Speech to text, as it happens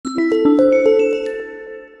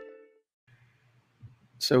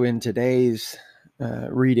So in today's in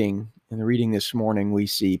the reading this morning, we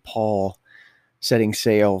see Paul setting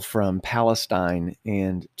sail from Palestine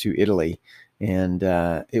and to Italy, and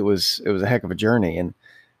it was a heck of a journey. And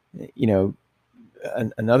you know,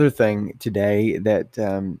 another thing today that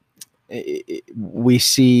we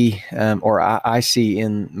see, or I see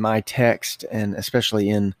in my text, and especially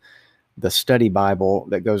in the study Bible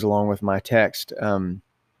that goes along with my text,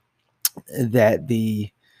 that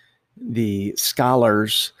the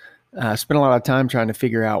scholars spent a lot of time trying to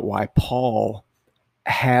figure out why Paul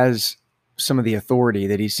has some of the authority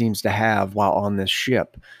that he seems to have while on this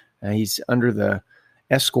ship. He's under the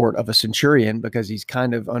escort of a centurion because he's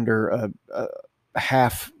kind of under a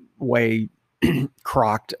halfway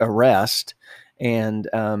crocked arrest, and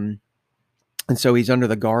so he's under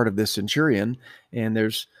the guard of this centurion. And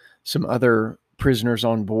there's some other prisoners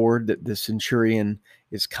on board that the centurion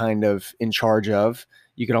is kind of in charge of.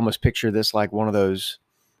 You could almost picture this like one of those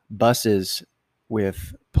buses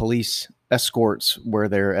with police escorts where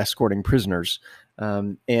they're escorting prisoners.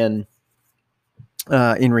 And in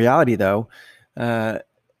reality, though,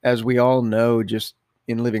 as we all know, just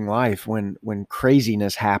in living life, when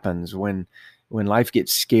craziness happens, when life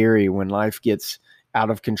gets scary, when life gets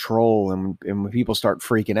out of control, and when people start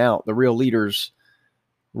freaking out, the real leaders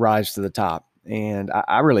rise to the top. And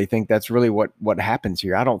I really think that's really what happens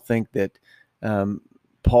here. I don't think that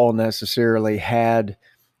Paul necessarily had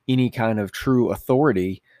any kind of true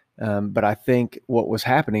authority, but I think what was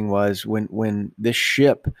happening was when this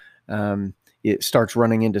ship it starts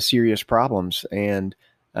running into serious problems, and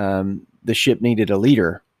the ship needed a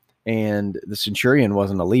leader, and the centurion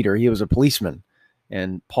wasn't a leader; he was a policeman,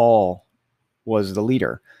 and Paul was the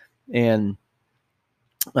leader. And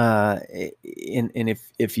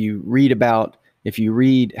if you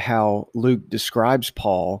read how Luke describes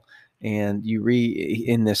Paul, and you read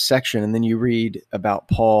in this section, and then you read about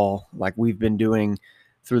Paul like we've been doing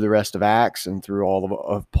through the rest of Acts and through all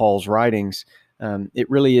of Paul's writings, it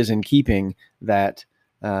really is in keeping that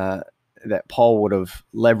Paul would have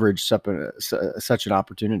leveraged such an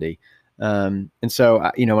opportunity. And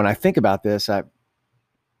so, when I think about this,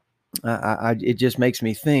 it just makes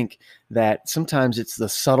me think that sometimes it's the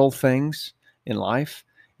subtle things in life.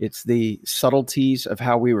 It's the subtleties of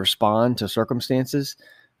how we respond to circumstances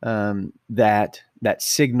that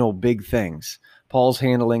signal big things. Paul's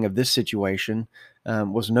handling of this situation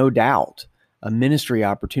was no doubt a ministry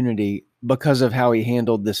opportunity because of how he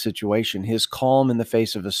handled this situation. His calm in the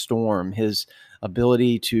face of a storm, his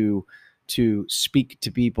ability to speak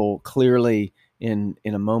to people clearly in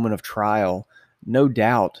a moment of trial, no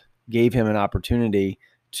doubt gave him an opportunity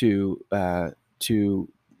to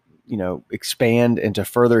expand and to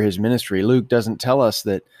further his ministry. Luke doesn't tell us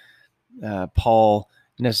that Paul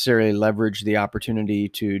necessarily leveraged the opportunity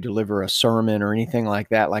to deliver a sermon or anything like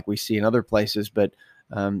that, like we see in other places. But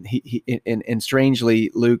and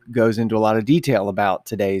strangely, Luke goes into a lot of detail about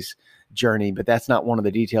today's journey, but that's not one of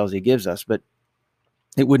the details he gives us. But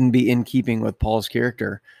it wouldn't be in keeping with Paul's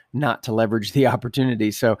character not to leverage the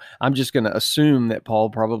opportunity. So I'm just going to assume that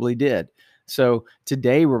Paul probably did. So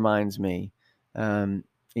today reminds me, in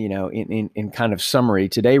kind of summary,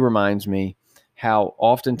 today reminds me how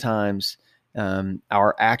oftentimes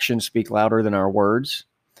our actions speak louder than our words.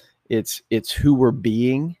 It's who we're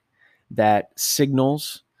being that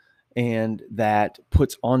signals and that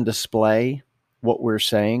puts on display what we're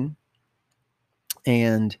saying,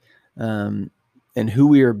 and who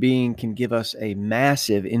we are being can give us a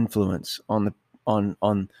massive influence on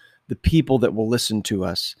the people that will listen to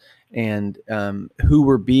us. And who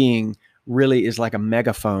we're being really is like a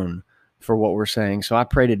megaphone for what we're saying. So I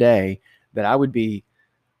pray today that I would be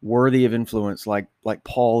worthy of influence like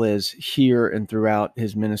Paul is here and throughout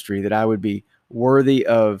his ministry, that I would be worthy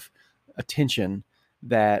of attention,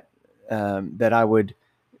 that I would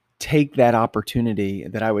take that opportunity,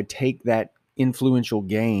 that I would take that influential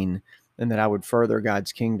gain, and that I would further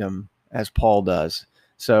God's kingdom as Paul does.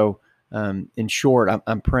 So in short,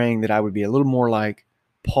 I'm praying that I would be a little more like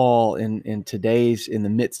Paul in the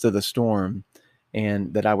midst of the storm,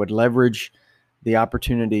 and that I would leverage the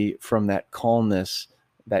opportunity from that calmness,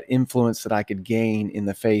 that influence that I could gain in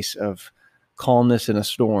the face of calmness in a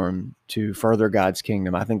storm, to further God's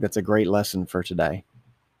kingdom. I think that's a great lesson for today.